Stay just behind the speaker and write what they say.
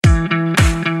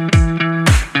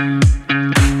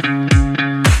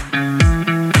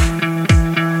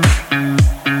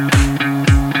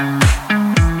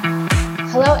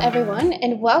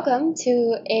welcome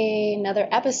to another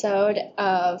episode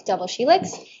of Double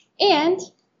Helix and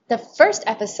the first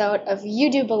episode of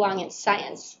You Do Belong in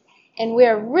Science. And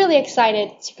we're really excited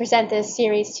to present this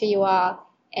series to you all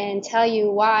and tell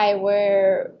you why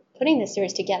we're putting this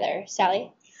series together.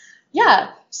 Sally?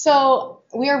 Yeah, so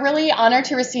we are really honored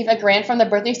to receive a grant from the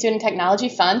Berkeley Student Technology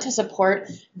Fund to support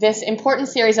this important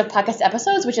series of podcast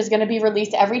episodes, which is going to be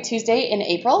released every Tuesday in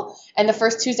April and the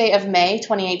first Tuesday of May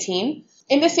 2018.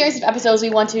 In this series of episodes, we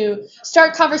want to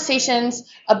start conversations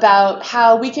about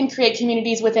how we can create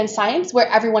communities within science where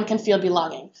everyone can feel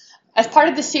belonging. As part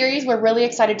of the series, we're really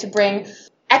excited to bring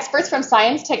experts from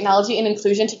science, technology, and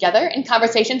inclusion together in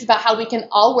conversations about how we can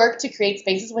all work to create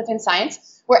spaces within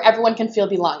science where everyone can feel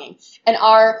belonging. And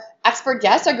our expert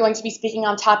guests are going to be speaking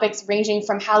on topics ranging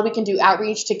from how we can do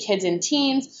outreach to kids and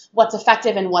teens, what's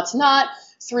effective and what's not,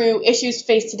 through issues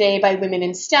faced today by women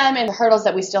in STEM and the hurdles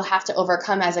that we still have to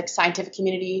overcome as a scientific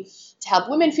community to help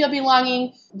women feel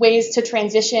belonging, ways to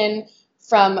transition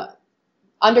from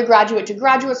undergraduate to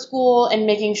graduate school, and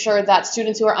making sure that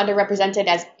students who are underrepresented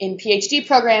as in PhD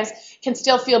programs can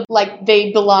still feel like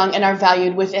they belong and are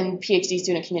valued within PhD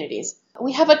student communities.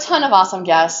 We have a ton of awesome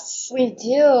guests. We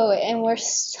do, and we're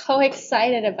so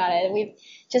excited about it.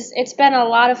 It's been a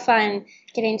lot of fun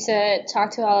getting to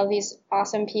talk to all of these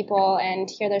awesome people and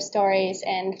hear their stories,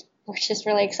 and we're just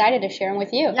really excited to share them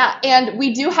with you. Yeah, and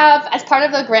we do have, as part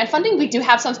of the grant funding, we do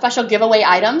have some special giveaway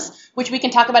items, which we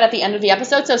can talk about at the end of the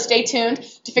episode, so stay tuned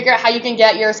to figure out how you can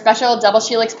get your special Double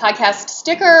Helix podcast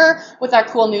sticker with our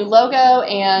cool new logo,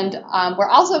 and we're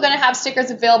also going to have stickers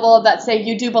available that say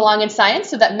You Do Belong in Science,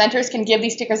 so that mentors can give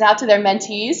these stickers out to their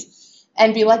mentees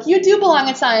and be like, you do belong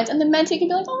in science, and the mentee can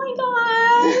be like,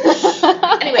 oh my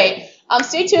gosh. Anyway,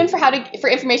 stay tuned for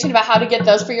information about how to get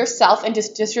those for yourself and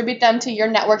just distribute them to your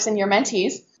networks and your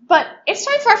mentees. But it's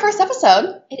time for our first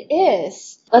episode. It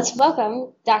is. Let's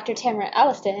welcome Dr. Tamara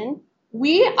Alliston.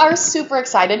 We are super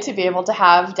excited to be able to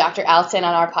have Dr. Alliston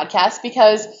on our podcast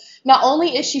because not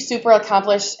only is she super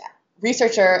accomplished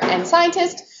researcher and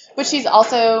scientist, but she's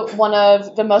also one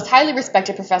of the most highly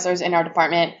respected professors in our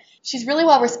department. She's really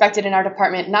well respected in our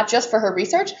department, not just for her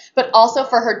research, but also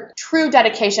for her true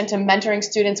dedication to mentoring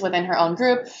students within her own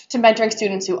group, to mentoring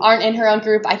students who aren't in her own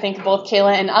group. I think both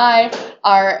Kayla and I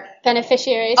are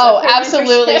beneficiaries. Oh,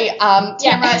 absolutely.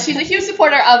 Tamara, she's a huge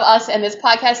supporter of us in this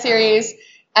podcast series,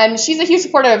 and she's a huge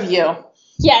supporter of you.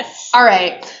 Yes. All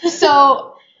right.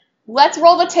 So let's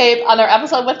roll the tape on our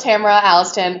episode with Tamara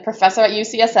Alliston, professor at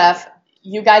UCSF.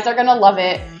 You guys are going to love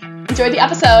it. Enjoy the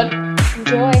episode.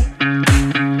 Enjoy.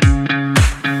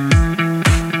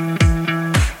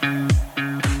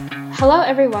 Hello,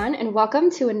 everyone, and welcome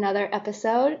to another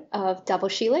episode of Double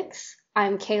Helix.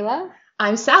 I'm Kayla.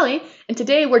 I'm Sally, and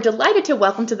today we're delighted to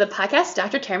welcome to the podcast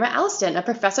Dr. Tamara Alliston, a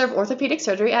professor of orthopedic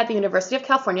surgery at the University of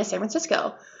California, San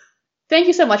Francisco. Thank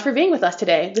you so much for being with us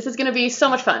today. This is going to be so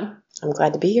much fun. I'm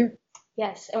glad to be here.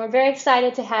 Yes, and we're very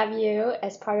excited to have you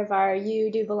as part of our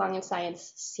You Do Belong in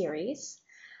Science series.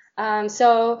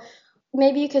 So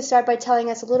maybe you could start by telling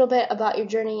us a little bit about your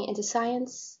journey into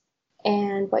science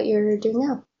and what you're doing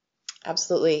now.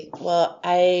 Absolutely. Well,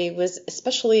 I was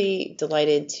especially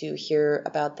delighted to hear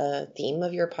about the theme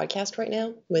of your podcast right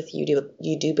now with You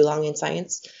Do Belong in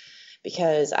Science,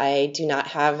 because I do not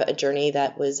have a journey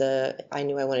that was I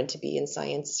knew I wanted to be in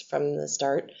science from the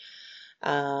start.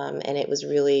 And it was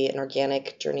really an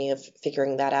organic journey of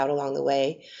figuring that out along the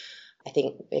way. I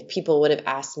think if people would have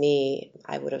asked me,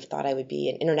 I would have thought I would be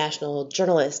an international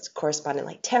journalist correspondent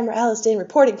like Tamara Alliston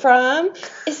reporting from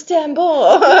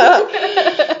Istanbul.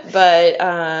 But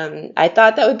I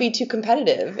thought that would be too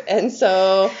competitive. And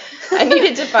so I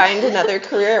needed to find another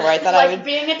career where I thought I would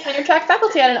being a tenure track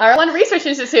faculty at an R1 research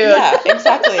institute. Yeah,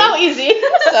 exactly. So easy.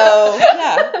 So,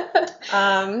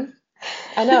 yeah.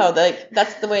 I know,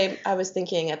 that's the way I was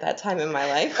thinking at that time in my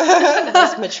life.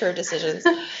 Those mature decisions.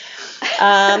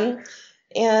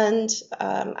 And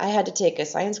I had to take a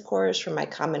science course for my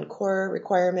Common Core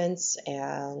requirements,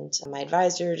 and my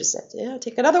advisor just said,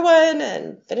 take another one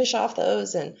and finish off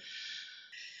those. And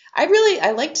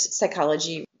I liked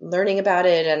psychology, learning about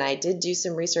it, and I did do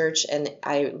some research, and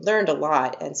I learned a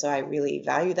lot, and so I really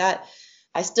value that.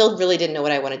 I still really didn't know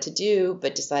what I wanted to do,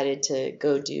 but decided to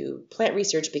go do plant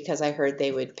research because I heard they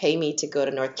would pay me to go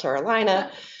to North Carolina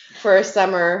for a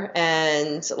summer.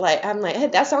 And I'm like, hey,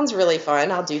 that sounds really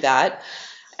fun. I'll do that.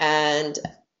 And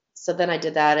so then I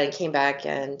did that and came back.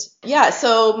 And yeah,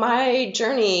 so my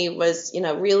journey was,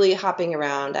 really hopping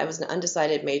around. I was an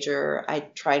undecided major. I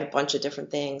tried a bunch of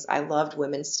different things. I loved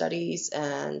women's studies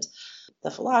and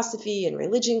the philosophy and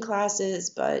religion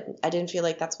classes, but I didn't feel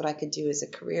like that's what I could do as a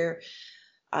career.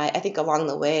 I think along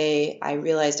the way, I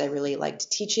realized I really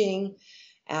liked teaching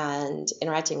and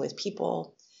interacting with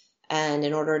people. And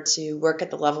in order to work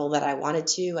at the level that I wanted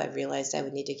to, I realized I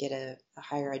would need to get a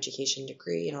higher education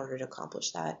degree in order to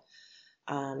accomplish that.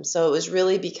 So it was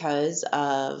really because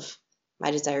of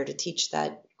my desire to teach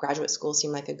that graduate school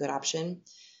seemed like a good option.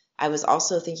 I was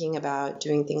also thinking about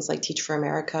doing things like Teach for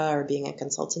America or being a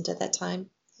consultant at that time,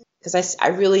 because I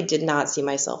really did not see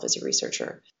myself as a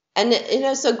researcher. And,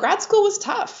 so grad school was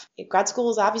tough. Grad school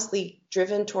is obviously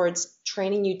driven towards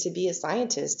training you to be a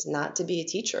scientist, not to be a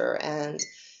teacher. And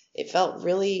it felt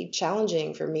really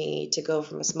challenging for me to go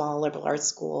from a small liberal arts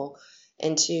school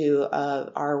into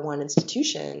a R1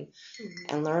 institution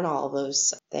and learn all of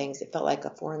those things. It felt like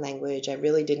a foreign language. I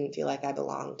really didn't feel like I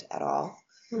belonged at all.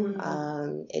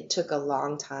 It took a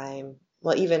long time.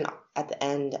 Well, even at the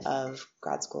end of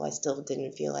grad school, I still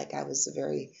didn't feel like I was a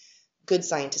very good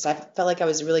scientist. I felt like I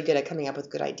was really good at coming up with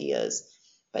good ideas,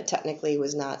 but technically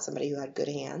was not somebody who had good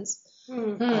hands.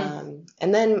 And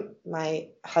then my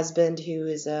husband, who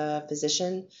is a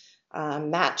physician,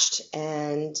 matched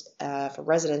and for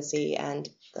residency, and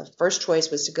the first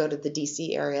choice was to go to the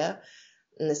DC area,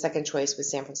 and the second choice was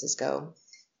San Francisco.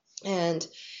 And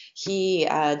he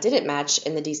didn't match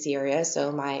in the DC area,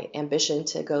 so my ambition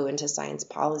to go into science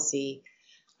policy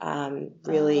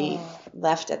really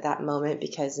left at that moment,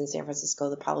 because in San Francisco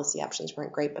the policy options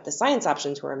weren't great, but the science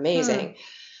options were amazing.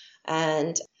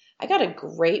 And I got a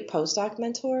great postdoc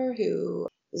mentor who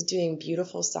was doing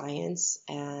beautiful science,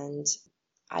 and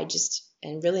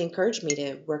really encouraged me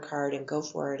to work hard and go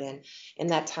for it. And in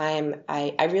that time,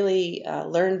 I really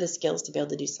learned the skills to be able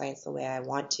to do science the way I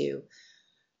want to.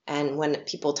 And when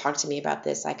people talk to me about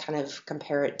this, I kind of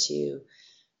compare it to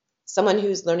someone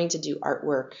who's learning to do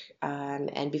artwork.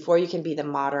 And before you can be the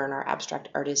modern or abstract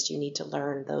artist, you need to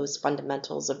learn those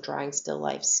fundamentals of drawing still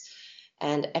lifes.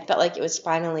 And I felt like it was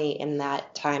finally in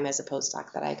that time as a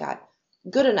postdoc that I got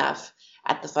good enough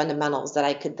at the fundamentals that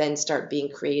I could then start being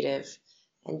creative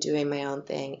and doing my own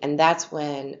thing. And that's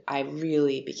when I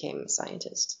really became a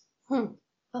scientist. Well,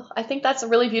 I think that's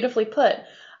really beautifully put.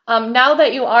 Now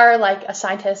that you are like a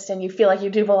scientist and you feel like you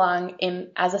do belong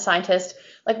in as a scientist,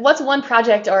 like what's one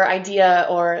project or idea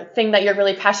or thing that you're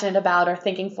really passionate about or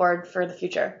thinking forward for the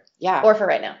future? Yeah. Or for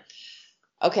right now?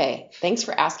 Okay, thanks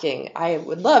for asking. I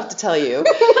would love to tell you.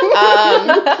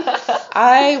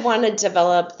 I want to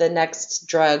develop the next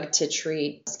drug to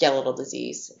treat skeletal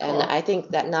disease. And Cool. I think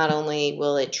that not only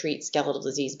will it treat skeletal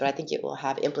disease, but I think it will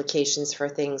have implications for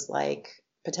things like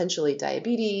potentially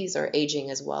diabetes or aging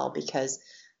as well, because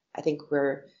I think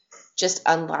we're just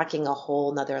unlocking a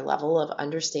whole nother level of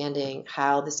understanding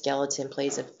how the skeleton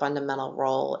plays a fundamental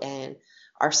role in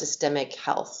our systemic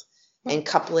health, and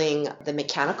coupling the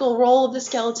mechanical role of the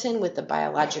skeleton with the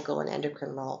biological and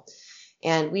endocrine role.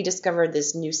 And we discovered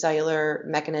this new cellular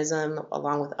mechanism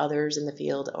along with others in the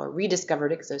field, or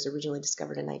rediscovered it because it was originally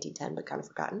discovered in 1910, but kind of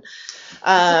forgotten.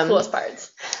 The coolest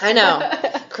parts. I know,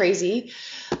 crazy.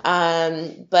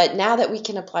 But now that we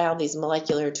can apply all these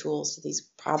molecular tools to these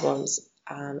problems,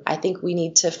 I think we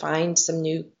need to find some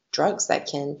new drugs that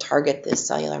can target this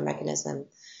cellular mechanism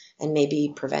and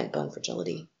maybe prevent bone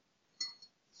fragility.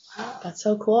 That's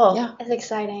so cool. Yeah. That's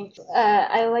exciting.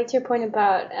 I liked your point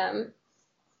about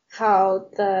how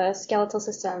the skeletal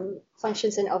system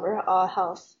functions in overall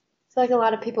health. I feel like a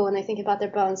lot of people, when they think about their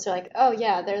bones, they're like, oh,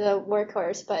 yeah, they're the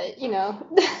workhorse, but,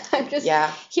 I'm just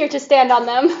here to stand on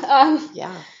them.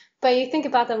 But you think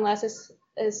about them less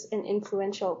as an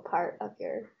influential part of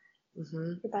your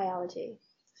biology.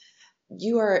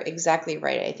 You are exactly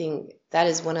right. I think that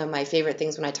is one of my favorite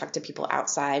things when I talk to people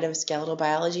outside of skeletal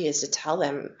biology, is to tell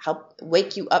them, help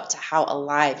wake you up to how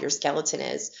alive your skeleton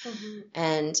is.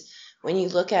 And when you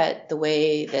look at the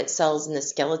way that cells in the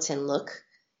skeleton look,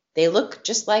 they look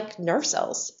just like nerve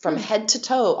cells from head to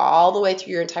toe, all the way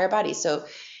through your entire body.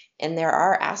 And there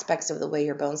are aspects of the way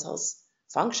your bone cells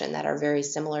function that are very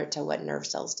similar to what nerve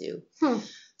cells do.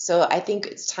 So I think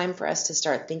it's time for us to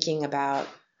start thinking about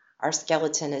our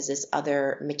skeleton as this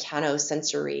other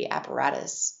mechanosensory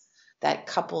apparatus that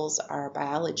couples our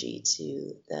biology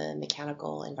to the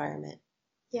mechanical environment.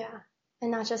 Yeah,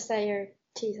 and not just that your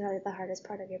teeth are the hardest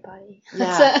part of your body.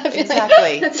 Yeah,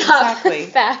 exactly. That's exactly. a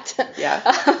fact.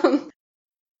 Yeah.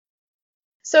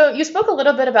 So you spoke a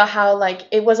little bit about how like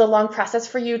it was a long process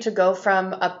for you to go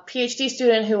from a PhD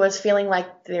student who was feeling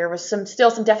like there was still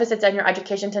some deficits in your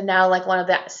education to now like one of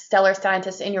the stellar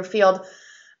scientists in your field.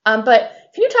 But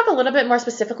can you talk a little bit more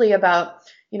specifically about,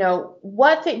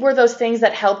 what were those things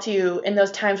that helped you in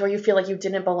those times where you feel like you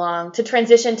didn't belong, to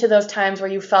transition to those times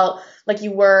where you felt like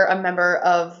you were a member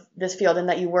of this field and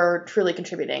that you were truly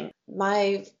contributing?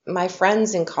 My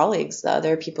friends and colleagues, the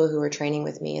other people who were training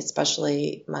with me,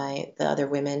 especially the other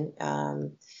women,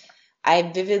 I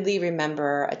vividly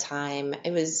remember a time,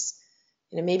 it was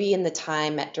maybe in the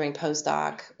time during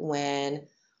postdoc when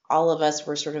all of us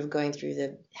were sort of going through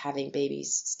the having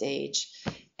babies stage,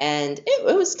 and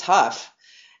it was tough.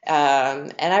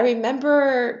 And I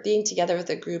remember being together with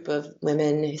a group of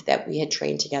women that we had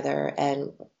trained together,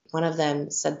 and one of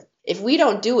them said, "If we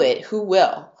don't do it, who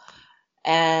will?"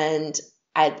 And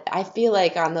I feel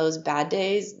like on those bad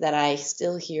days that I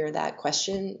still hear that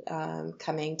question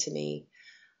coming to me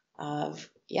of,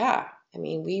 yeah, I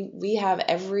mean, we have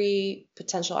every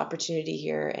potential opportunity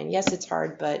here. And yes, it's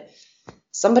hard, but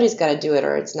somebody's got to do it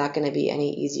or it's not going to be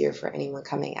any easier for anyone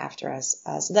coming after us.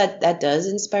 So that does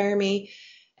inspire me.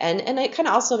 And it kind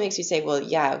of also makes you say, well,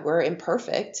 yeah, we're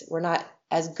imperfect. We're not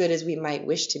as good as we might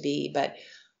wish to be, but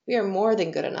we are more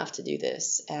than good enough to do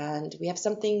this. And we have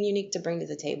something unique to bring to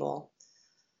the table.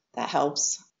 That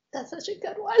helps. That's such a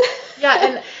good one. Yeah,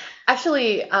 and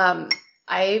actually, I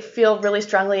actually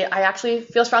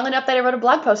feel strongly enough that I wrote a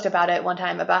blog post about it one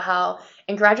time, about how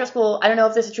in graduate school, I don't know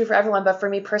if this is true for everyone, but for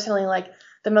me personally, like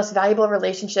the most valuable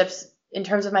relationships in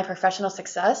terms of my professional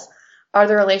success are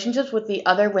the relationships with the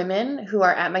other women who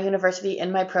are at my university,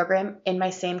 in my program, in my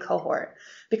same cohort.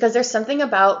 Because there's something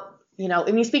about,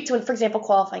 when you speak to, for example,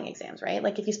 qualifying exams, right?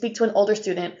 Like if you speak to an older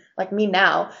student like me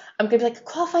now, I'm going to be like,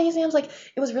 qualifying exams, like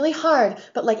it was really hard,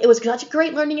 but like it was such a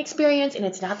great learning experience and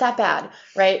it's not that bad,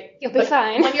 right? You'll be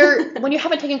fine. When you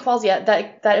haven't taken quals yet,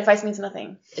 that advice means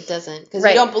nothing. It doesn't, because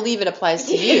you don't believe it applies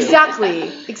to you. Exactly,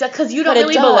 because you don't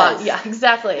really belong. Yeah,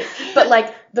 exactly. But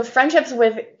like the friendships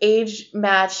with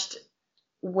age-matched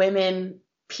women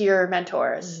peer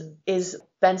mentors is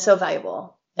been so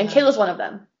valuable. And Kayla's one of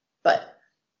them, but...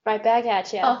 Right back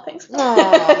at you. Oh, thanks.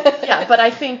 Yeah, but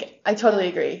I think I totally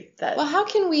agree that... Well, how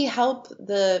can we help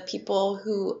the people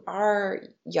who are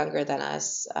younger than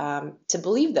us to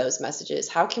believe those messages?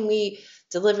 How can we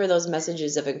deliver those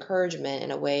messages of encouragement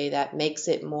in a way that makes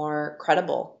it more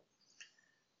credible?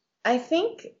 I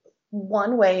think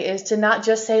one way is to not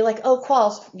just say like, oh,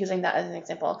 quals, using that as an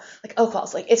example, like, oh,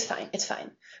 quals, like, it's fine.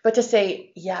 But to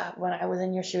say, yeah, when I was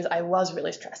in your shoes, I was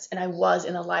really stressed and I was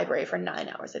in the library for 9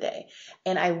 hours a day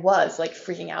and I was like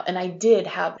freaking out and I did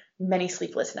have many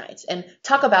sleepless nights, and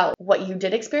talk about what you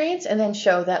did experience and then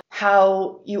show that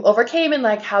how you overcame and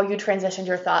like how you transitioned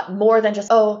your thought more than just,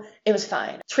 oh, it was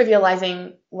fine,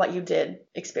 trivializing what you did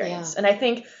experience. Yeah. And I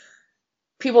think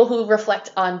people who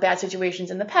reflect on bad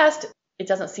situations in the past, it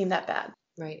doesn't seem that bad.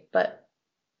 Right. But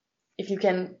if you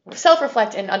can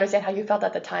self-reflect and understand how you felt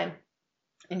at the time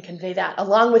and convey that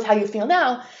along with how you feel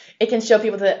now, it can show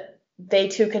people that they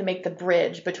too can make the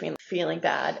bridge between feeling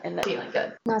bad and then feeling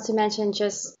good. Not to mention,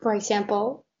 just for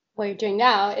example, what you're doing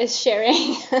now is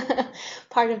sharing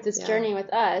part of this journey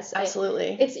with us.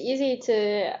 Absolutely. It's easy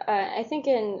to, I think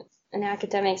in an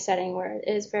academic setting where it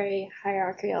is very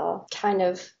hierarchical, kind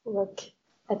of look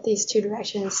at these two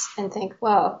directions and think,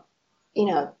 well,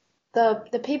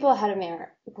 the people ahead of me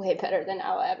are way better than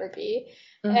I'll ever be.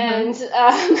 Mm-hmm.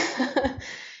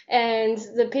 And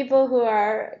the people who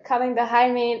are coming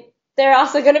behind me, they're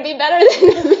also going to be better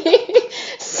than me.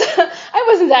 So I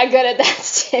wasn't that good at that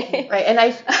stage. Right. And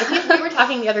I think we were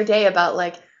talking the other day about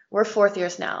like, we're fourth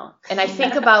years now. And I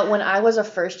think about when I was a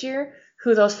first year,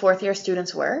 who those fourth year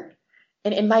students were.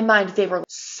 And in my mind, they were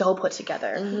so put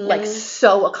together, like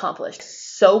so accomplished,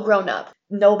 so grown up,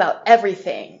 know about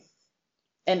everything.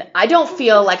 And I don't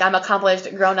feel like I'm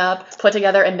accomplished, grown up, put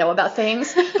together, and know about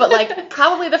things. But like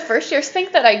probably the first years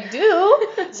think that I do.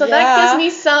 So that gives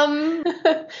me something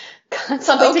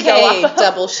to go off of.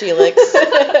 Double Helix.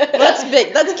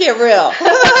 Let's get real.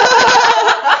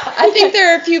 I think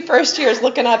there are a few first years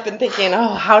looking up and thinking,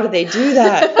 oh, how do they do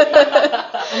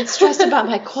that? I'm stressed about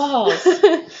my quals.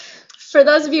 For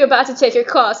those of you about to take your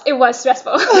quals, it was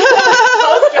stressful.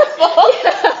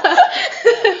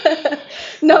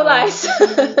 No lies.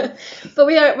 But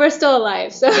we're still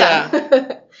alive. So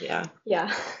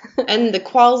yeah. And the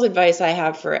quals advice I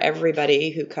have for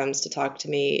everybody who comes to talk to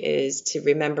me is to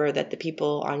remember that the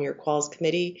people on your quals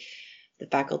committee, the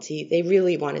faculty, they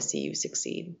really want to see you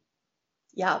succeed.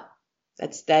 Yeah.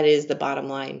 That is the bottom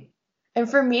line. And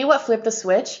for me, what flipped the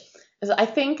switch is I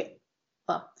think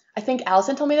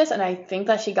Allison told me this, and I think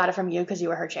that she got it from you because you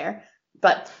were her chair.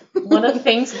 But one of the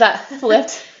things that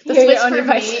flipped the switch for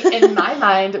me in my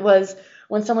mind was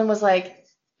when someone was like,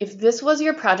 if this was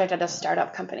your project at a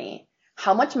startup company,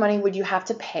 how much money would you have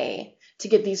to pay to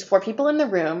get these 4 people in the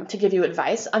room to give you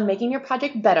advice on making your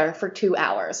project better for 2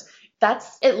 hours?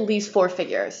 That's at least 4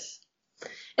 figures.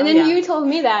 And Oh, then yeah. you told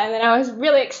me that, and then I was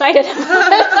really excited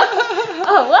about it.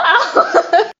 Oh,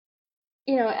 wow.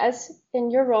 You know, as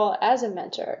in your role as a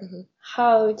mentor, Mhm.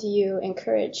 how do you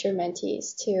encourage your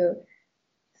mentees to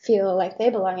feel like they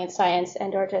belong in science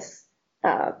and or just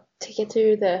take it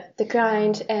through the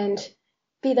grind and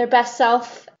be their best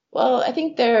self? Well, I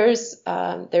think there's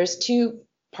two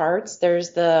parts.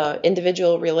 There's the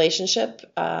individual relationship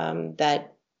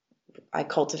that I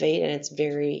cultivate, and it's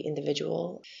very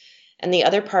individual. And the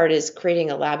other part is creating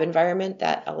a lab environment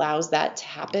that allows that to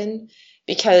happen,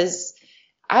 because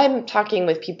I'm talking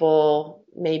with people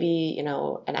maybe,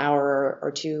 an hour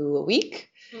or two a week.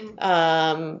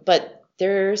 But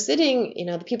they're sitting,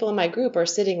 the people in my group are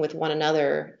sitting with one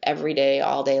another every day,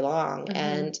 all day long. Mhm.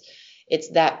 And it's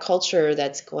that culture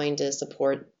that's going to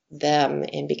support them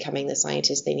in becoming the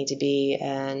scientists they need to be,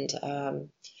 and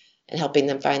helping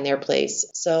them find their place.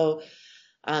 So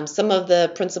some of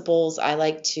the principles I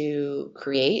like to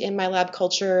create in my lab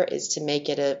culture is to make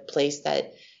it a place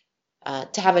that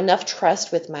to have enough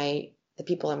trust with the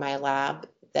people in my lab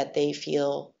that they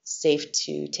feel safe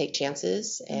to take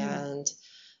chances, and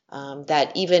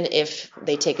that even if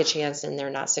they take a chance and they're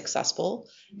not successful,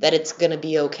 that it's going to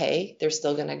be okay. They're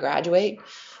still going to graduate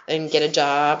and get a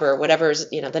job, or whatever's,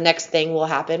 the next thing will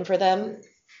happen for them.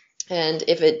 And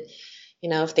if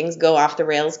things go off the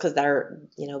rails because their,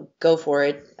 go for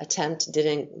it attempt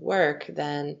didn't work,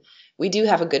 then we do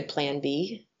have a good plan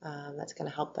B that's going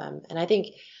to help them. And I think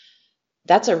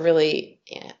that's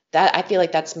I feel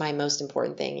like that's my most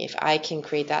important thing. If I can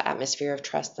create that atmosphere of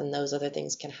trust, then those other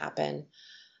things can happen.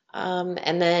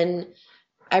 And then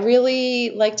I really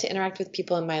like to interact with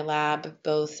people in my lab,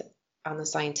 both on the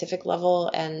scientific level,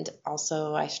 and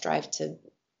also I strive to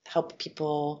help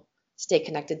people stay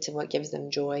connected to what gives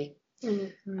them joy.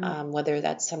 Mm-hmm. Whether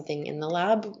that's something in the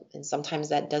lab, and sometimes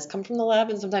that does come from the lab,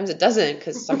 and sometimes it doesn't,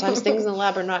 because sometimes things in the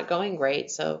lab are not going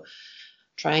great. So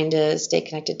trying to stay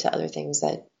connected to other things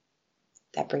that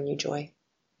bring you joy.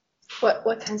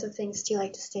 What kinds of things do you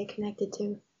like to stay connected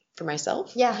to? For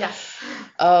myself? Yeah. Yes.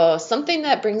 Oh, something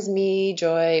that brings me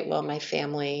joy. Well, my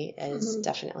family is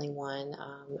definitely one.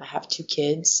 I have 2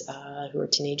 kids who are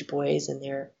teenage boys, and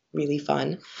they're really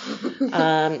fun.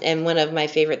 And one of my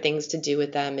favorite things to do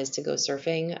with them is to go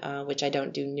surfing, which I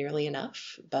don't do nearly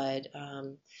enough. But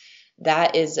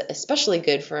that is especially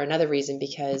good for another reason,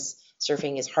 because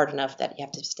surfing is hard enough that you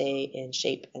have to stay in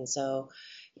shape. And so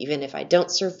even if I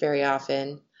don't surf very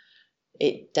often,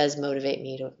 it does motivate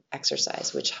me to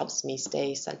exercise, which helps me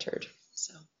stay centered.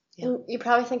 So, yeah. You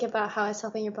probably think about how it's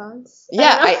helping your bones.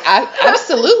 Yeah, I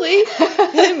absolutely.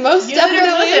 Most Use it or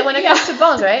definitely. lose it when it comes to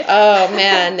bones, right? Oh,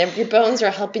 man, your bones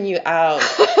are helping you out.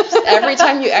 Just every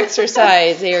time you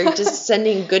exercise, they are just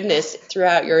sending goodness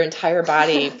throughout your entire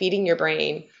body, feeding your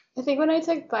brain. I think when I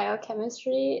took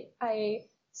biochemistry, I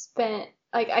spent,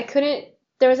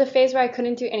 there was a phase where I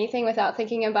couldn't do anything without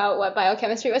thinking about what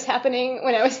biochemistry was happening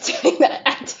when I was doing that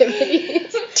activity.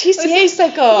 TCA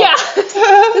cycle. Yeah.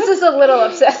 This is a little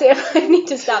obsessive. I need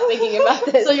to stop thinking about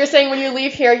this. So you're saying when you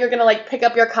leave here, you're going to pick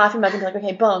up your coffee mug and be like,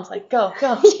 okay, bones, go.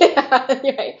 Yeah,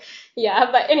 you're right.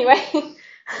 Yeah, but anyway.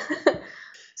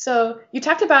 So you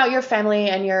talked about your family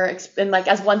and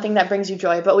as one thing that brings you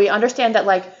joy, but we understand that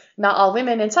not all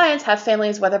women in science have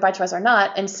families, whether by choice or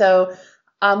not. And so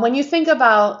when you think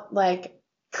about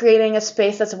creating a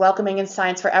space that's welcoming in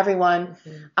science for everyone,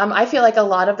 I feel like a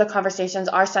lot of the conversations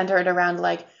are centered around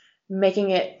making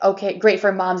it great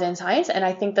for moms in science. And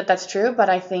I think that that's true, but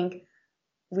I think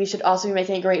we should also be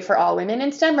making it great for all women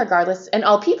in STEM, and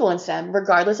all people in STEM,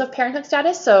 regardless of parenthood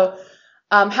status. So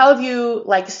how have you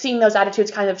seen those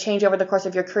attitudes kind of change over the course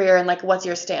of your career, and what's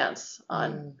your stance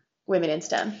on women in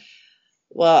STEM?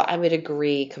 Well, I would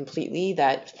agree completely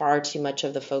that far too much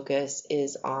of the focus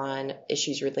is on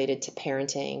issues related to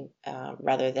parenting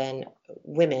rather than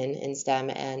women in STEM.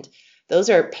 And those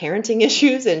are parenting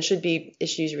issues and should be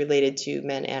issues related to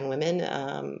men and women.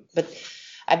 But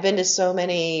I've been to so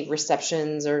many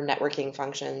receptions or networking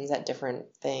functions at different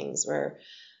things where,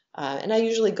 and I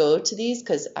usually go to these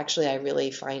because actually I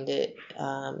really find it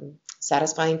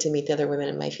satisfying to meet the other women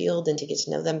in my field and to get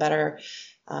to know them better.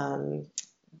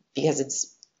 Because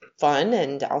it's fun,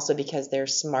 and also because they're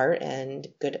smart and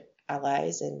good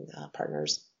allies and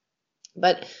partners.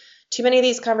 But too many of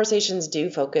these conversations do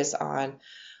focus on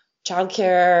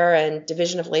childcare and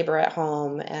division of labor at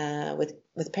home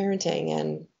with parenting,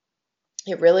 and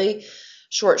it really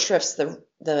short shrifts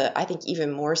the I think even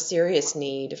more serious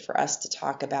need for us to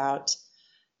talk about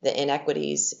the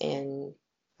inequities between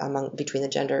the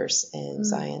genders in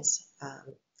science.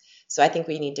 So I think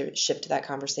we need to shift that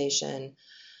conversation.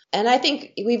 And I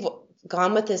think we've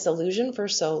gone with this illusion for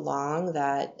so long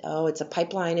that, oh, it's a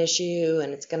pipeline issue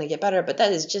and it's going to get better, but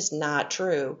that is just not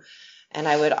true. And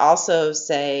I would also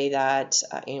say that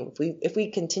if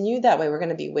we continue that way, we're going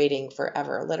to be waiting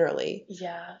forever, literally.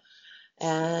 Yeah.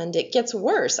 And it gets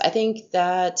worse. I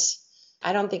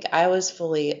don't think I was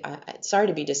fully, sorry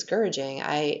to be discouraging,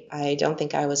 I don't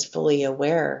think I was fully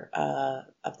aware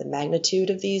of the magnitude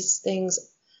of these things.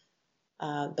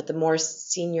 But the more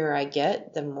senior I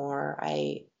get, the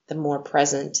more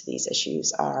present these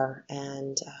issues are.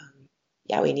 And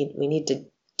we need to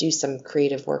do some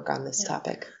creative work on this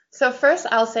topic. So first,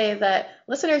 I'll say that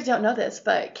listeners don't know this,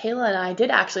 but Kayla and I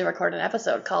did actually record an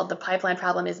episode called "The Pipeline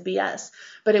Problem is BS,"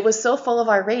 but it was so full of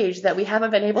our rage that we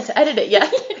haven't been able to edit it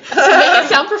yet to make it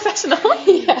sound professional.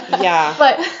 Yeah.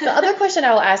 But the other question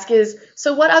I will ask is,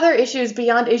 so what other issues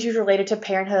beyond issues related to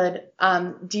parenthood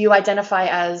do you identify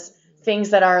as things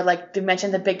that are, like, you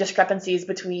mentioned the big discrepancies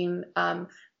between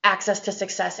access to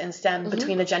success in STEM,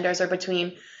 between the genders, or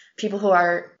between people who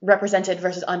are represented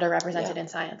versus underrepresented in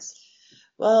science?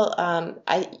 Well,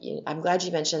 I'm glad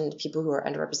you mentioned people who are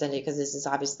underrepresented, because this is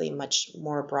obviously much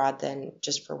more broad than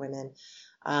just for women.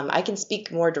 I can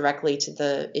speak more directly to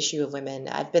the issue of women.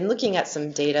 I've been looking at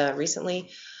some data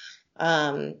recently.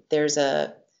 There's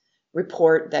a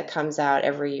report that comes out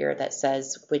every year that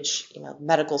says which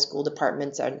medical school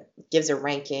departments gives a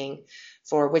ranking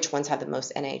for which ones have the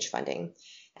most NIH funding.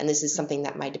 And this is something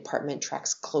that my department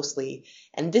tracks closely.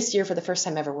 And this year, for the first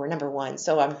time ever, we're number one.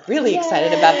 So I'm really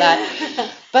excited about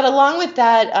that. But along with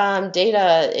that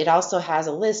data, it also has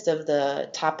a list of the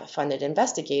top funded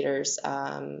investigators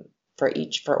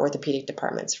for orthopedic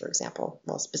departments, for example,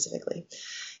 more specifically.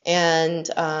 And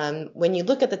when you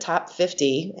look at the top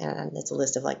 50, and it's a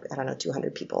list of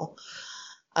 200 people,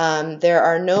 there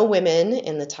are no women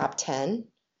in the top 10.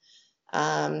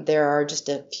 There are just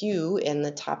a few in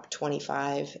the top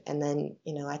 25, and then,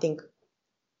 I think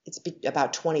it's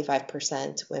about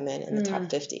 25% women in the top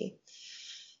 50.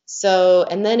 So,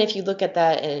 and then if you look at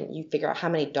that and you figure out how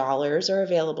many dollars are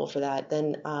available for that,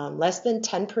 then less than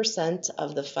 10%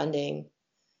 of the funding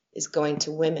is going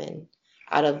to women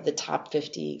out of the top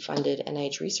 50 funded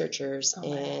NIH researchers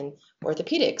in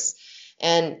orthopedics.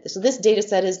 And so this data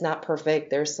set is not perfect.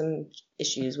 There's some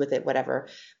issues with it, whatever.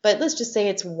 But let's just say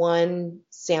it's one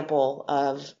sample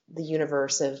of the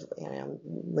universe of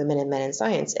women and men in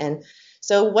science. And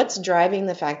so what's driving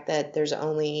the fact that there's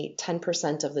only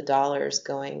 10% of the dollars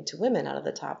going to women out of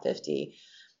the top 50?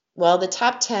 Well, the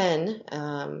top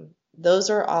 10, those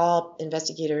are all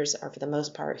investigators, are for the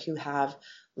most part, who have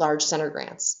large center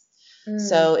grants.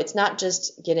 So it's not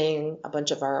just getting a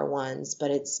bunch of R1s, but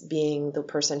it's being the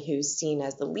person who's seen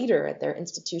as the leader at their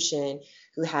institution,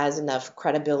 who has enough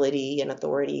credibility and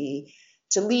authority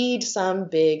to lead some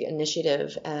big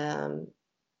initiative. And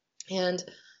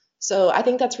so I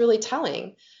think that's really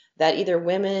telling, that either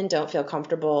women don't feel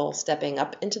comfortable stepping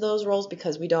up into those roles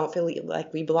because we don't feel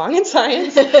like we belong in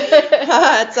science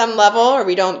at some level, or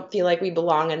we don't feel like we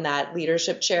belong in that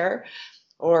leadership chair,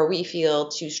 or we feel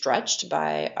too stretched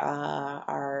by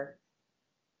our,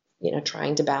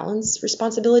 trying to balance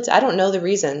responsibilities. I don't know the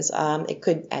reasons. I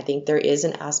think there is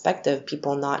an aspect of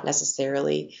people not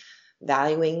necessarily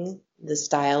valuing the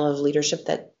style of leadership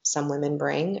that some women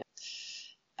bring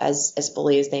as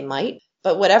fully as they might.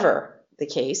 But whatever the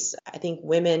case, I think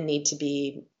women need to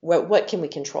be, what can we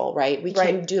control, right? We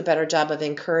can do a better job of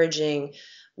encouraging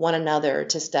one another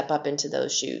to step up into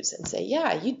those shoes and say,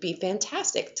 yeah, you'd be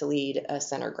fantastic to lead a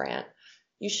center grant.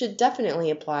 You should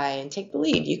definitely apply and take the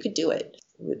lead. You could do it.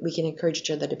 We can encourage each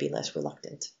other to be less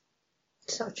reluctant.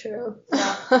 So true.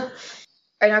 Yeah.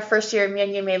 In our first year, me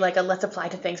and you made a let's apply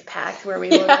to things pact, where we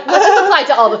were let's just apply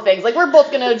to all the things. We're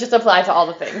both going to just apply to all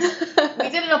the things. We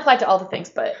didn't apply to all the things,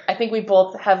 but I think we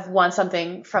both have won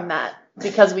something from that,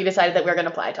 because we decided that we were going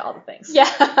to apply to all the things.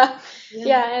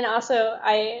 Yeah, and also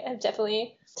I have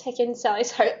definitely taken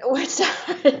Sally's words to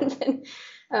heart and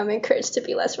been encouraged to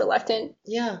be less reluctant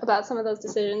about some of those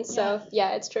decisions. So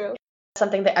it's true.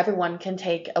 Something that everyone can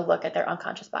take a look at their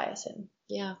unconscious bias and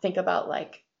think about,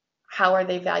 how are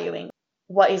they valuing,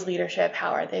 what is leadership,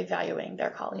 how are they valuing their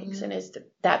colleagues, and is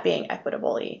that being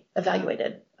equitably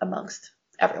evaluated amongst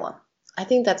everyone? I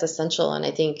think that's essential, and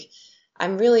I think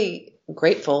I'm really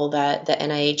grateful that the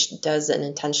NIH does an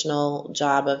intentional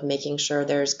job of making sure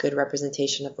there's good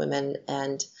representation of women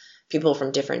and people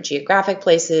from different geographic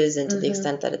places, and to the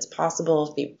extent that it's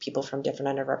possible, people from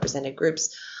different underrepresented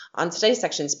groups on study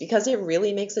sections, because it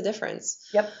really makes a difference.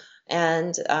 Yep.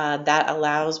 And that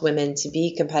allows women to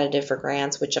be competitive for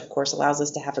grants, which of course allows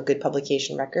us to have a good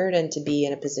publication record and to be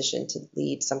in a position to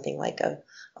lead something like a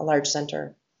large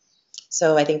center.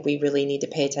 So I think we really need to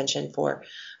pay attention for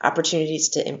opportunities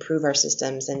to improve our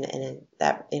systems, and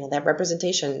that that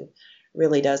representation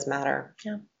really does matter.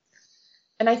 Yeah.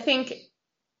 And I think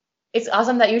it's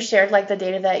awesome that you shared like the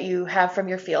data that you have from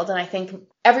your field, and I think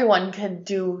everyone could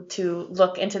do to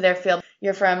look into their field.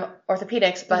 You're from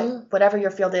orthopedics, but whatever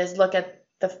your field is, look at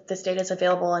this data is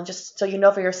available, and just so you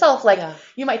know for yourself, like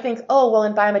you might think, oh, well,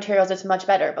 in biomaterials it's much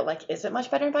better, but like, is it much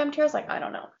better in biomaterials? Like, I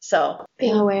don't know. So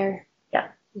being aware. Yeah.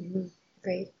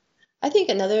 Great. I think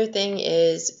another thing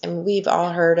is, and we've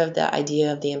all heard of the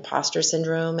idea of the imposter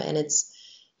syndrome, and it's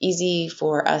easy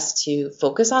for us to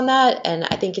focus on that. And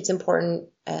I think it's important,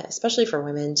 especially for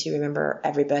women, to remember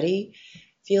everybody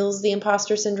feels the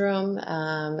imposter syndrome.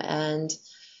 And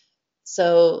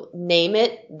so name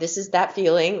it. This is that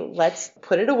feeling. Let's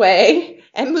put it away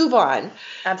and move on.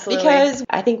 Absolutely. Because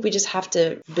I think we just have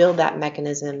to build that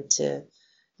mechanism to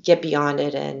get beyond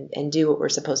it and do what we're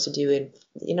supposed to do,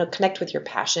 and connect with your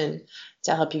passion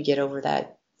to help you get over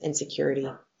that insecurity.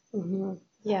 Mm-hmm.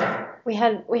 Yeah, we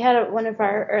had one of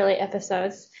our early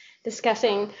episodes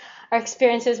discussing our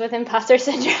experiences with imposter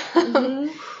syndrome.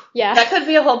 Mm-hmm. Yeah, that could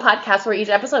be a whole podcast where each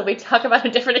episode we talk about a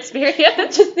different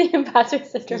experience. Just the imposter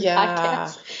syndrome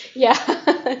podcast. Yeah,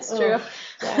 that's true.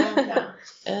 Yeah.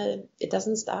 It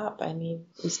doesn't stop. I mean,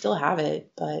 we still have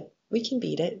it, but we can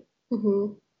beat it.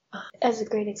 Mm-hmm. That's a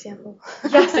great example.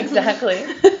 Yes, exactly.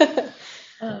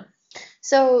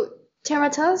 So, Tamara,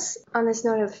 tell us on this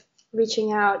note of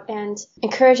reaching out and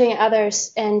encouraging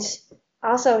others and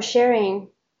also sharing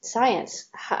science.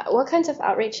 What kinds of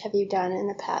outreach have you done in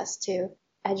the past to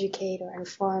educate or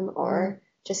inform or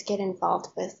just get involved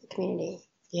with the community?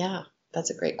 Yeah,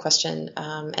 that's a great question,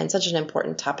 and such an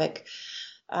important topic.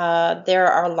 There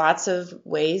are lots of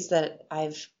ways that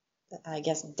I've,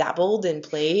 dabbled and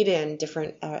played in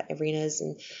different arenas,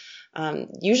 and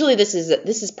usually this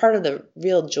is part of the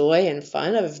real joy and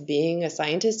fun of being a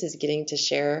scientist, is getting to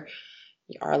share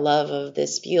our love of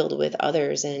this field with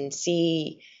others and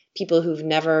see people who've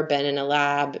never been in a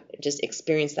lab just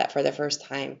experience that for the first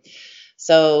time.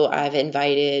 So I've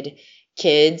invited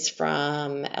kids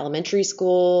from elementary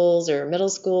schools or middle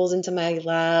schools into my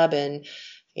lab, and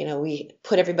we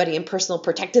put everybody in personal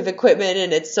protective equipment,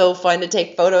 and it's so fun to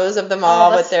take photos of them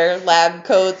all with their lab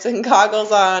coats and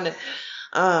goggles on.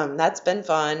 And, that's been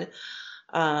fun.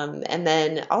 And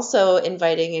then also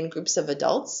inviting in groups of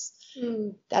adults.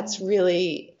 That's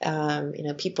really,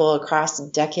 people across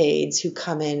decades who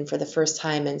come in for the first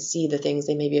time and see the things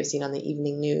they maybe have seen on the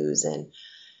evening news, and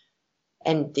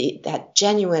that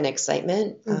genuine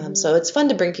excitement. So it's fun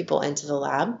to bring people into the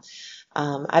lab.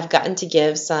 I've gotten to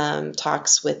give some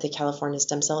talks with the California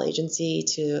Stem Cell Agency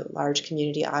to large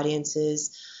community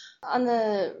audiences. On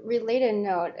the related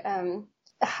note,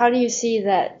 how do you see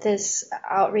that this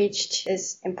outreach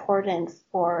is important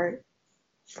for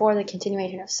the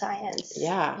continuation of science?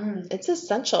 Yeah, it's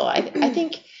essential. I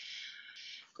think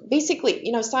basically,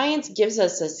 science gives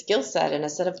us a skill set and a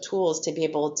set of tools to be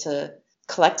able to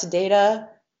collect data,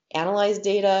 analyze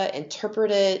data,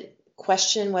 interpret it,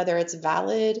 question whether it's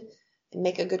valid, and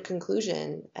make a good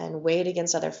conclusion and weigh it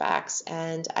against other facts.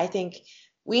 And I think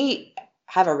we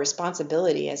have a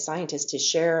responsibility as scientists to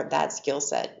share that skill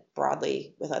set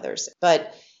broadly with others,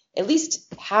 but at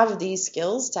least have these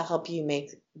skills to help you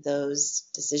make those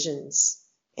decisions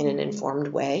in an informed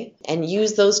way, and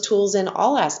use those tools in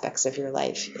all aspects of your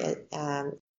life.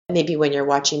 Maybe when you're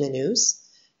watching the news,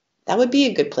 that would be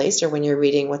a good place, or when you're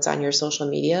reading what's on your social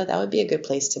media, that would be a good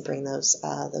place to bring those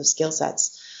skill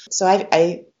sets. So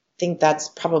I think that's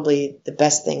probably the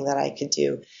best thing that I could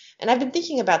do. And I've been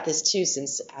thinking about this too,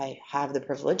 since I have the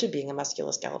privilege of being a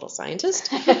musculoskeletal scientist.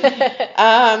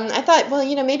 I thought,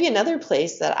 well, maybe another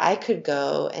place that I could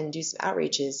go and do some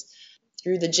outreach is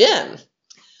through the gym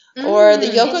or the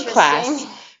yoga class,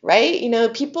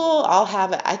 right? People all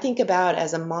have, I think about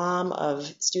as a mom of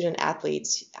student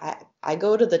athletes, I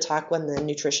go to the talk when the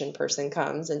nutrition person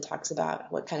comes and talks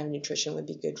about what kind of nutrition would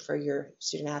be good for your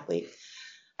student athlete.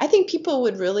 I think people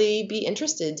would really be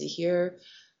interested to hear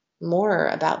more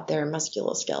about their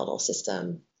musculoskeletal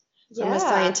system from a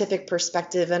scientific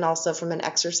perspective, and also from an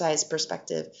exercise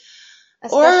perspective.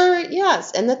 And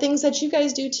the things that you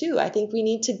guys do too. I think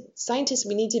scientists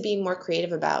need to be more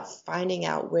creative about finding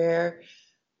out where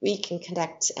we can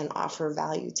connect and offer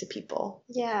value to people.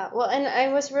 Yeah, well, and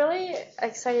I was really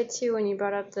excited too when you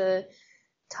brought up the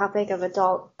topic of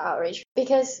adult outreach,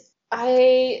 because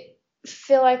I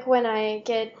feel like when I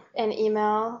get an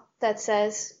email that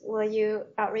says, will you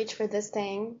outreach for this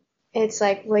thing? It's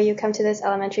like, will you come to this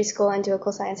elementary school and do a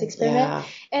cool science experiment? Yeah.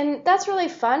 And that's really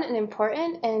fun and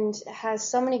important and has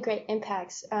so many great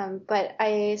impacts. But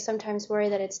I sometimes worry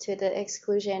that it's to the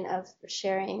exclusion of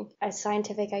sharing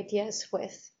scientific ideas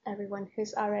with everyone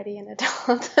who's already an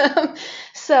adult.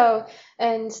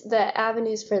 And the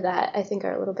avenues for that, I think,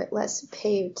 are a little bit less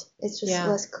paved. It's just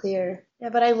less clear. Yeah,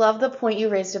 but I love the point you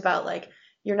raised about, like,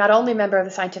 you're not only a member of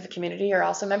the scientific community, you're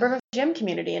also a member of a gym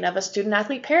community and of a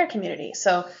student-athlete parent community.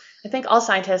 So I think all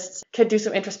scientists could do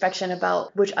some introspection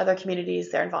about which other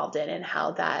communities they're involved in and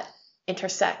how that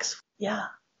intersects. Yeah,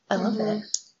 I love it.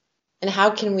 And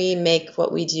how can we make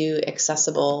what we do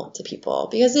accessible to people?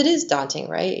 Because it is daunting,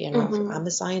 right? You know, I'm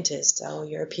a scientist. Oh,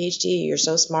 you're a PhD. You're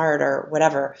so smart or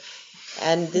whatever.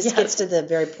 And this gets to the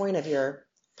very point of your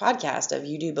podcast of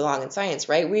You Do Belong in Science,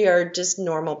 right? We are just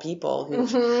normal people who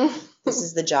this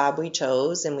is the job we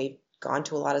chose, and we've gone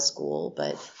to a lot of school,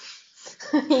 but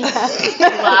a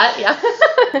lot,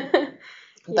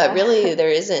 But really, there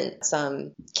isn't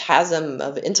some chasm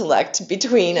of intellect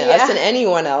between us and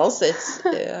anyone else. It's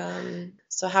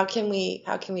so how can we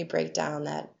break down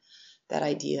that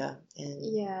idea?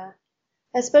 And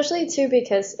especially too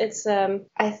because it's I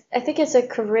think it's a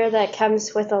career that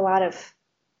comes with a lot of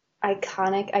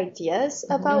iconic ideas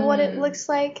about what it looks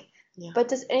like. Yeah. But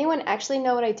does anyone actually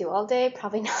know what I do all day?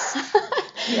 Probably not.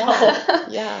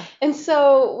 Yeah. And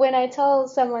so when I tell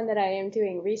someone that I am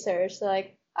doing research, they're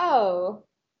like, "Oh,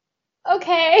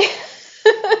 okay."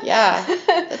 Yeah.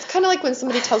 It's kind of like when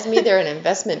somebody tells me they're an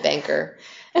investment banker.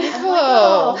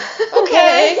 Oh,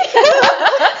 okay.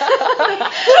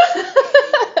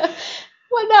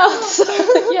 What else?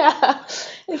 Yeah,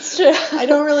 it's true. I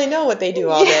don't really know what they do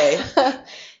all day.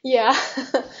 Yeah.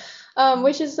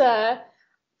 Which is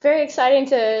very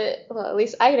exciting at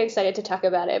least I get excited to talk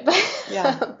about it,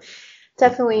 but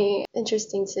definitely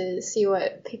interesting to see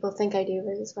what people think I do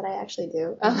versus what I actually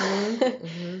do.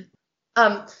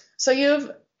 So you've,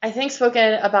 I think,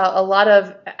 spoken about a lot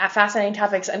of fascinating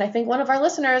topics, and I think one of our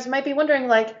listeners might be wondering,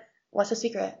 like, what's the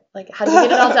secret? Like, how do you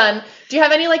get it all done? Do you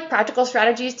have any, like, practical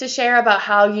strategies to share about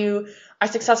how you are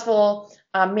successful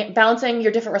balancing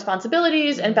your different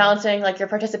responsibilities and balancing, like, your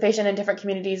participation in different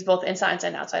communities, both in science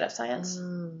and outside of science?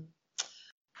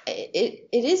 It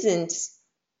isn't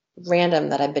random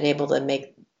that I've been able to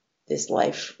make this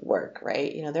life work,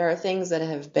 right? You know, there are things that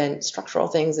have been structural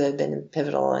things that have been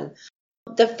pivotal. And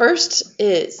the first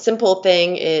simple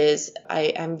thing is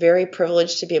I'm very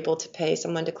privileged to be able to pay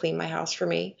someone to clean my house for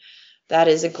me. That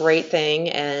is a great thing,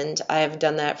 and I have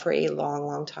done that for a long,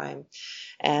 long time,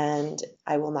 and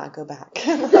I will not go back.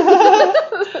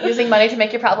 Using money to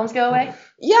make your problems go away?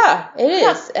 Yeah, it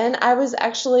is. And I was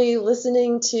actually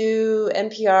listening to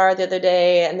NPR the other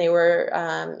day, and they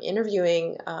were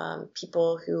interviewing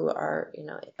people who are, you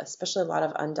know, especially a lot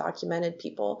of undocumented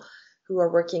people who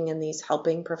are working in these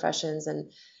helping professions.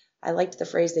 And I liked the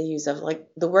phrase they use of, like,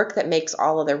 the work that makes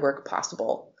all of their work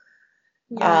possible.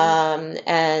 Yeah.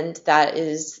 And that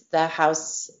is the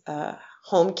house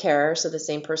home care. So the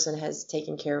same person has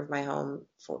taken care of my home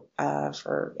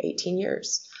for 18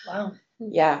 years. Wow.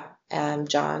 Yeah.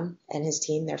 John and his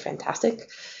team, they're fantastic.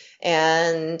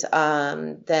 And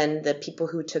then the people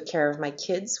who took care of my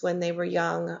kids when they were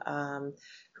young,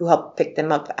 who helped pick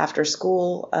them up after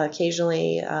school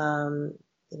occasionally,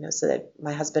 you know, so that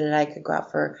my husband and I could go out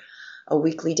for a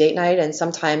weekly date night. And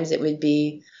sometimes it would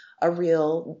be a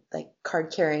real, like,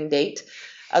 card-carrying date.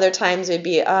 Other times it would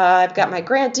be, I've got my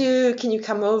grant due. Can you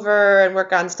come over and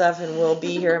work on stuff? And we'll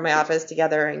be here in my office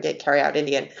together and get carry-out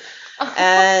Indian.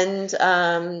 And,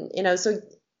 you know, so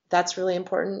that's really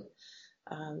important.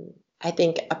 I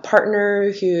think a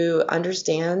partner who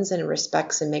understands and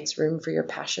respects and makes room for your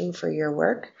passion for your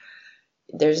work,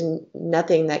 there's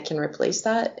nothing that can replace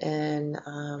that. And,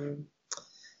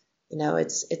 you know,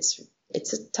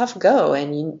 it's a tough go,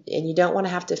 and you don't want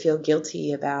to have to feel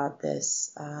guilty about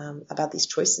this, about these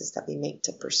choices that we make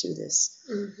to pursue this.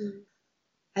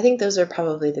 I think those are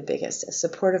probably the biggest: a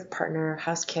supportive partner,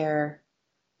 house care,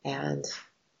 and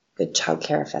good child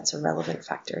care if that's a relevant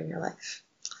factor in your life.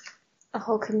 A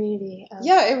whole community.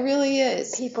 Yeah, it really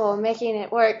is. People making it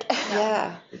work.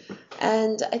 Yeah,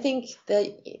 and I think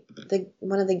that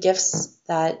one of the gifts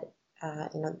that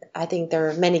you know, I think there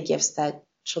are many gifts that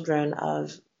children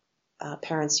of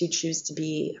parents who choose to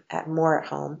be more at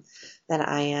home than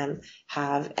I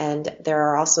have, and there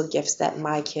are also gifts that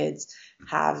my kids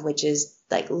have, which is,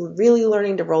 like, really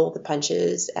learning to roll with the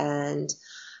punches and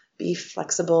be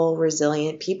flexible,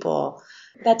 resilient people.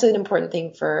 That's an important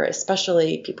thing for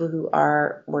especially people who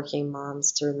are working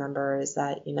moms to remember, is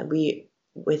that, you know, we,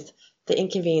 with the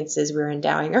inconveniences, we're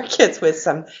endowing our kids with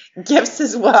some gifts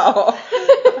as well.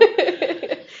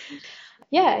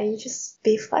 yeah, you just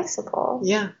be flexible.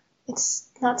 Yeah. It's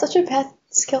not such a bad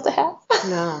skill to have.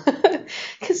 No.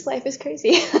 Because life is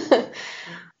crazy.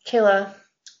 Kayla,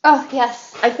 Oh,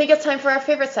 yes. I think it's time for our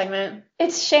favorite segment.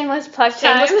 It's shameless plug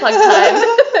time. Shameless plug time.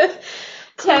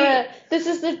 Tara, this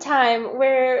is the time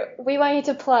where we want you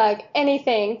to plug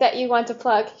anything that you want to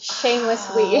plug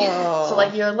shamelessly. Oh. So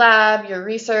like your lab, your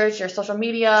research, your social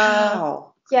media,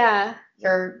 Wow. Yeah.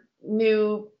 your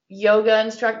new yoga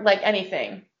instructor, like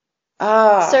anything.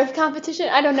 Surf competition?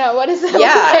 I don't know. What is it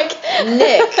Yeah.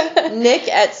 Nick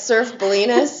at Surf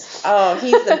Bolinas. Oh,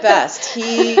 he's the best.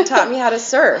 He taught me how to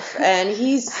surf, and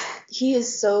he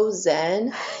is so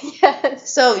zen.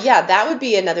 Yes. So yeah, that would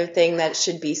be another thing that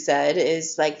should be said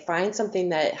is like find something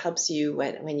that helps you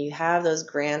when you have those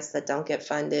grants that don't get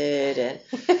funded and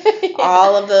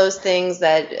all of those things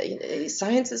that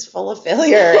science is full of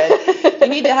failure. And you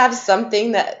need to have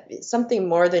something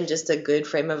more than just a good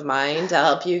frame of mind to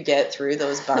help you get through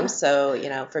those bumps. So,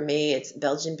 for me, it's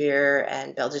Belgian beer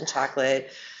and Belgian chocolate.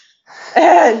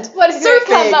 And what a great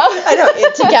combo. I know,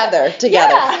 together.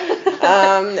 Yeah.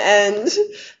 And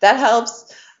that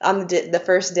helps on the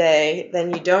first day.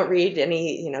 Then you don't read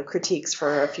any, critiques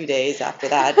for a few days after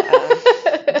that.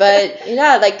 But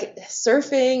yeah, like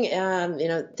surfing,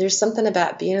 there's something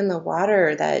about being in the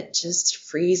water that just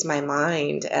frees my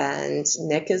mind. And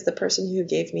Nick is the person who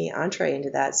gave me entree into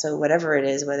that. So whatever it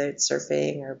is, whether it's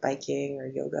surfing or biking or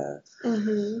yoga,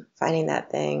 finding that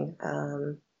thing.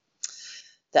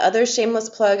 The other shameless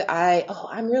plug,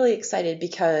 I'm really excited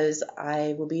because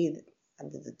I will be,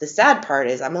 the sad part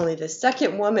is I'm only the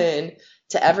second woman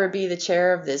to ever be the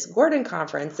chair of this Gordon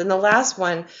Conference. And the last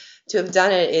one to have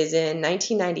done it is in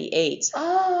 1998.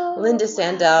 Oh, Linda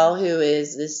Sandell, who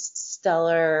is this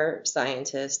stellar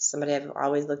scientist, somebody I've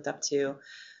always looked up to.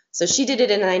 So she did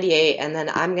it in 98, and then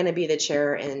I'm going to be the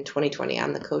chair in 2020.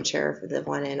 I'm the co-chair for the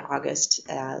one in August,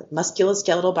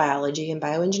 musculoskeletal biology and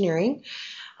bioengineering.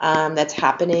 That's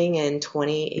happening in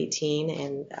 2018,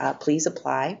 and please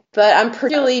apply. But I'm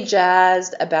pretty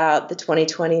jazzed about the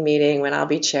 2020 meeting when I'll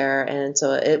be chair, and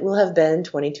so it will have been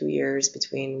 22 years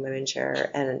between women chair.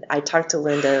 And I talked to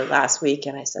Linda last week,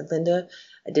 and I said, Linda,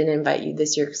 I didn't invite you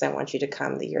this year because I want you to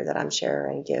come the year that I'm chair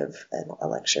and give a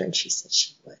lecture, and she said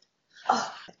she would.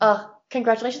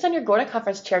 Congratulations on your Gordon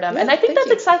Conference chairdom. Yeah, and I think that's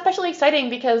you. Especially exciting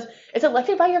because it's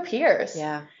elected by your peers.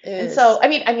 Yeah, it and is. so, I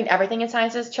mean, everything in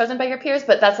science is chosen by your peers,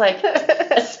 but that's like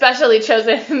especially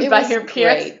chosen by your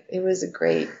peers. Great. It was a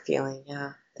great feeling,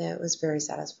 yeah. It was very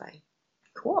satisfying.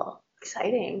 Cool.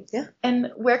 Exciting. Yeah.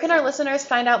 And where can our listeners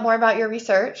find out more about your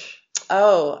research?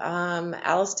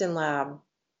 Alliston Lab.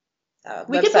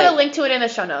 We website. could put a link to it in the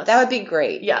show notes. That would be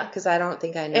great. Yeah. Because I don't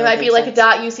think I know. It might be like a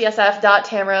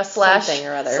 .ucsf.tamara/ something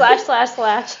or other. /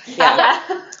 Yeah.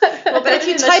 Well, but if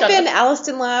you type in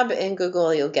Alliston Lab in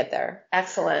Google, you'll get there.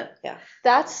 Excellent. Yeah.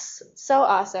 That's so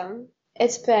awesome.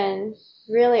 It's been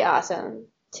really awesome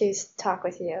to talk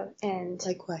with you and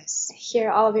likewise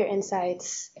hear all of your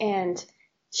insights and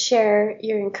share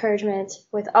your encouragement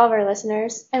with all of our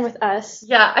listeners and with us.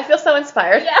 Yeah, I feel so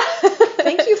inspired. Yeah.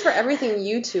 Thank you for everything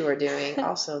you two are doing.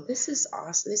 Also, this is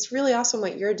awesome. It's really awesome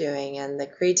what you're doing and the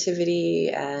creativity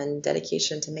and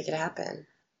dedication to make it happen.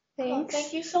 Thanks.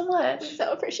 Thank you so much. We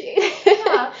so appreciate it.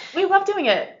 Yeah, we love doing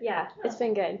it. Yeah, it's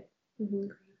been good.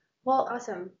 Well,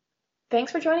 awesome.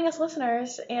 Thanks for joining us,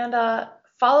 listeners, and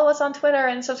follow us on Twitter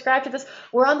and subscribe to this.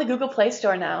 We're on the Google Play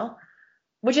Store now,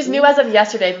 which is new as of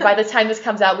yesterday. But by the time this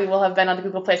comes out, we will have been on the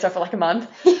Google Play Store for like a month.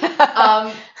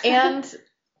 Yeah. And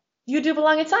you do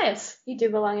belong in science. You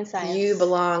do belong in science. You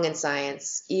belong in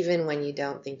science, even when you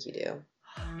don't think you do.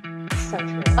 So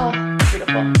true. Oh,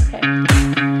 beautiful. Okay.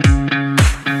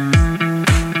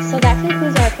 So that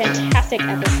concludes our fantastic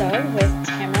episode with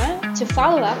Tamara. To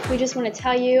follow up, we just want to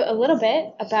tell you a little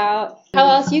bit about how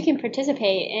else you can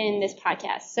participate in this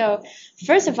podcast. So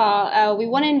first of all, we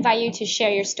want to invite you to share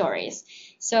your stories.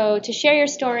 So to share your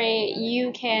story,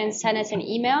 you can send us an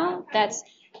email. That's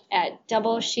at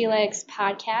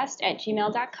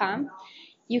doubleshelixpodcast@gmail.com.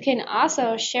 You can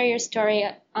also share your story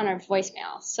on our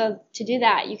voicemail. So to do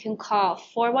that, you can call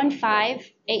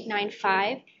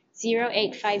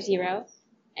 415-895-0850.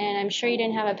 And I'm sure you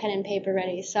didn't have a pen and paper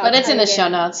ready. But it's in the show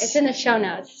notes. It's in the show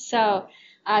notes. So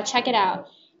check it out.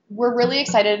 We're really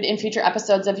excited in future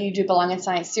episodes of You Do Belong in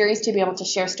Science series to be able to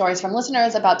share stories from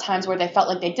listeners about times where they felt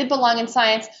like they did belong in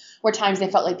science, or times they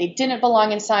felt like they didn't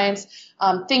belong in science,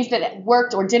 things that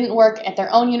worked or didn't work at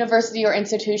their own university or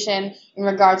institution in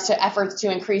regards to efforts to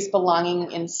increase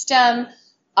belonging in STEM.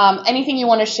 Anything you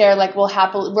want to share,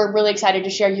 we're really excited to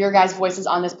share your guys' voices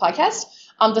on this podcast.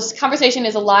 This conversation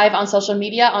is live on social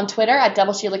media, on Twitter at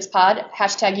 @DoubleShelixPod,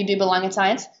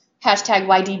 #YouDoBelongInScience, hashtag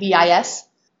YDBIS.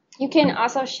 You can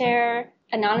also share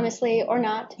anonymously or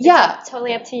not. Yeah. It's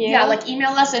totally up to you. Yeah, like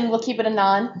email us and we'll keep it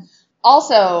anon.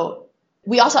 Also,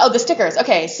 the stickers.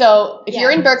 Okay, so if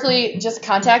you're in Berkeley, just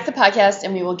contact the podcast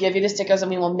and we will give you the stickers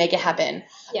and we will make it happen.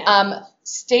 Yeah.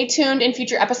 Stay tuned in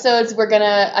future episodes. We're going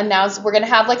to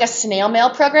have like a snail mail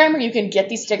program where you can get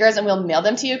these stickers and we'll mail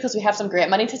them to you because we have some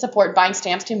grant money to support buying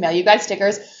stamps to mail you guys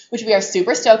stickers, which we are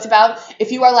super stoked about.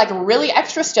 If you are like really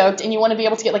extra stoked and you want to be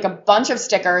able to get like a bunch of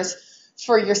stickers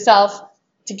for yourself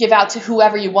to give out to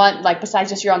whoever you want, like besides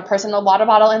just your own personal water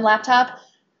bottle and laptop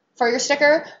for your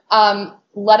sticker,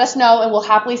 let us know and we'll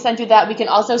happily send you that. We can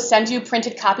also send you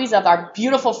printed copies of our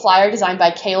beautiful flyer designed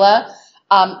by Kayla,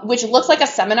 which looks like a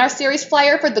seminar series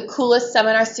flyer for the coolest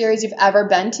seminar series you've ever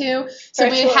been to. So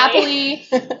we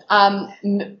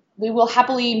will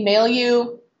happily mail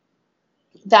you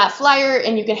that flyer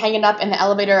and you can hang it up in the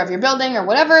elevator of your building or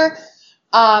whatever.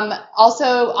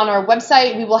 Also on our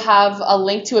website, we will have a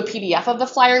link to a PDF of the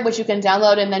flyer, which you can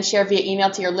download and then share via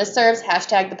email to your listservs,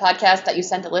 hashtag the podcast that you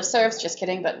sent to listservs. Just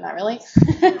kidding, but not really.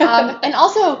 And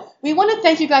also, we want to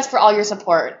thank you guys for all your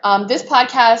support. This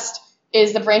podcast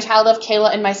is the brainchild of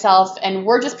Kayla and myself, and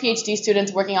we're just PhD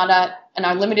students working on it in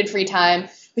our limited free time.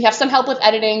 We have some help with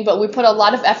editing, but we put a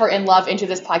lot of effort and love into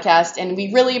this podcast, and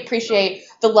we really appreciate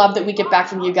the love that we get back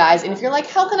from you guys. And if you're like,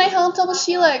 how can I help Double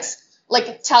Helix?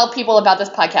 Like, tell people about this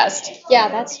podcast. Yeah,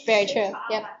 that's very true.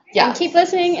 Yep. Yeah. And keep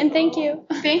listening, and thank you.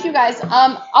 Thank you, guys.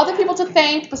 Other people to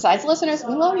thank besides listeners,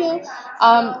 we love you.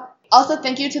 Also,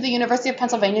 thank you to the University of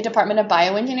Pennsylvania Department of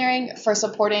Bioengineering for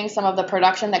supporting some of the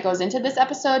production that goes into this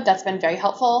episode. That's been very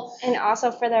helpful. And also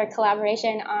for their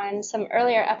collaboration on some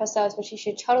earlier episodes, which you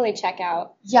should totally check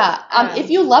out. Yeah. If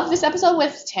you love this episode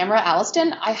with Tamara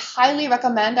Alliston, I highly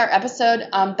recommend our episode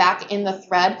Back in the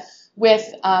Thread with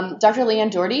Dr.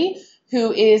 Leanne Doherty,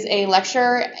 who is a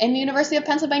lecturer in the University of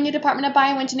Pennsylvania Department of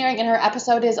Bioengineering, and her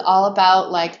episode is all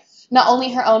about like not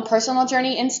only her own personal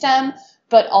journey in STEM,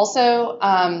 but also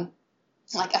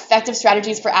like effective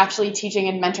strategies for actually teaching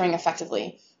and mentoring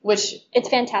effectively, which it's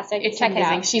fantastic. Check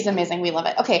amazing. It out. She's amazing. We love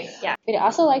it. Okay. Yeah. We'd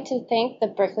also like to thank the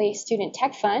Berkeley Student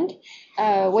Tech Fund,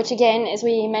 which again, as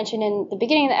we mentioned in the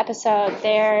beginning of the episode,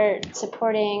 they're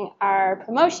supporting our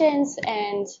promotions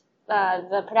and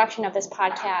the production of this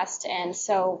podcast, and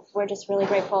so we're just really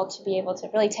grateful to be able to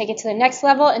really take it to the next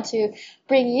level and to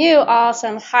bring you all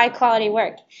some high quality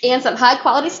work and some high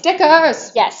quality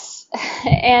stickers. Yes.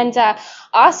 And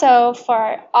also for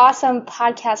our awesome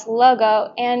podcast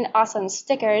logo and awesome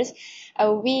stickers,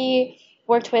 we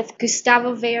worked with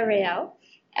Gustavo Villarreal,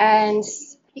 and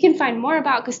you can find more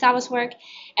about Gustavo's work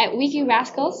at Wiki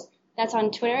Rascals. That's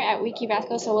on Twitter at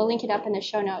WikiRascals, so we'll link it up in the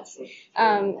show notes.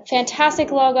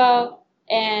 Fantastic logo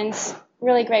and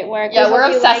really great work. Yeah, we're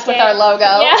obsessed with our logo.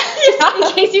 Yeah,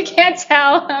 in case you can't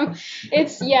tell.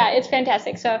 It's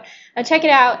fantastic. So check it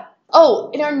out.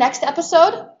 Oh, in our next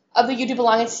episode of the You Do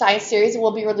Belong in Science series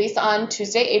will be released on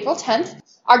Tuesday, April 10th.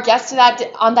 Our guest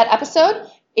on that episode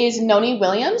is Noni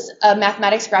Williams, a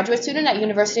mathematics graduate student at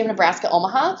University of Nebraska,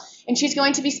 Omaha, and she's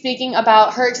going to be speaking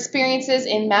about her experiences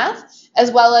in math,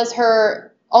 as well as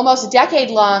her almost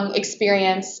decade-long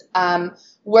experience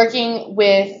working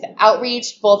with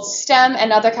outreach, both STEM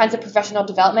and other kinds of professional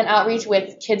development outreach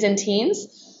with kids and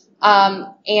teens.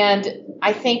 And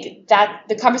I think that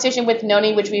the conversation with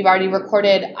Noni, which we've already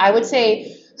recorded, I would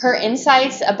say her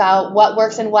insights about what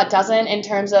works and what doesn't in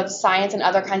terms of science and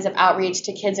other kinds of outreach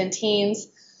to kids and teens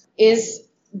is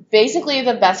basically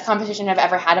the best conversation I've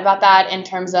ever had about that in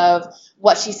terms of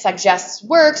what she suggests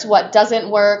works, what doesn't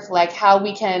work, like how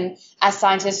we can, as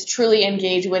scientists, truly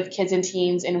engage with kids and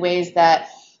teens in ways that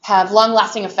have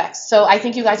long-lasting effects. So I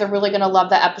think you guys are really going to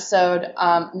love that episode.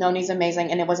 Noni's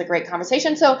amazing, and it was a great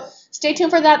conversation. So stay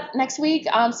tuned for that next week.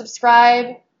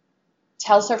 Subscribe,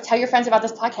 tell your friends about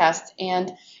this podcast,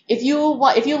 and if you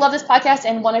love this podcast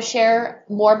and want to share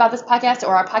more about this podcast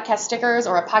or our podcast stickers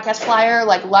or a podcast flyer,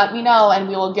 like let me know and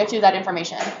we will get you that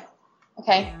information.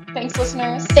 Okay, thanks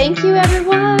listeners. Thank you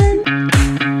everyone.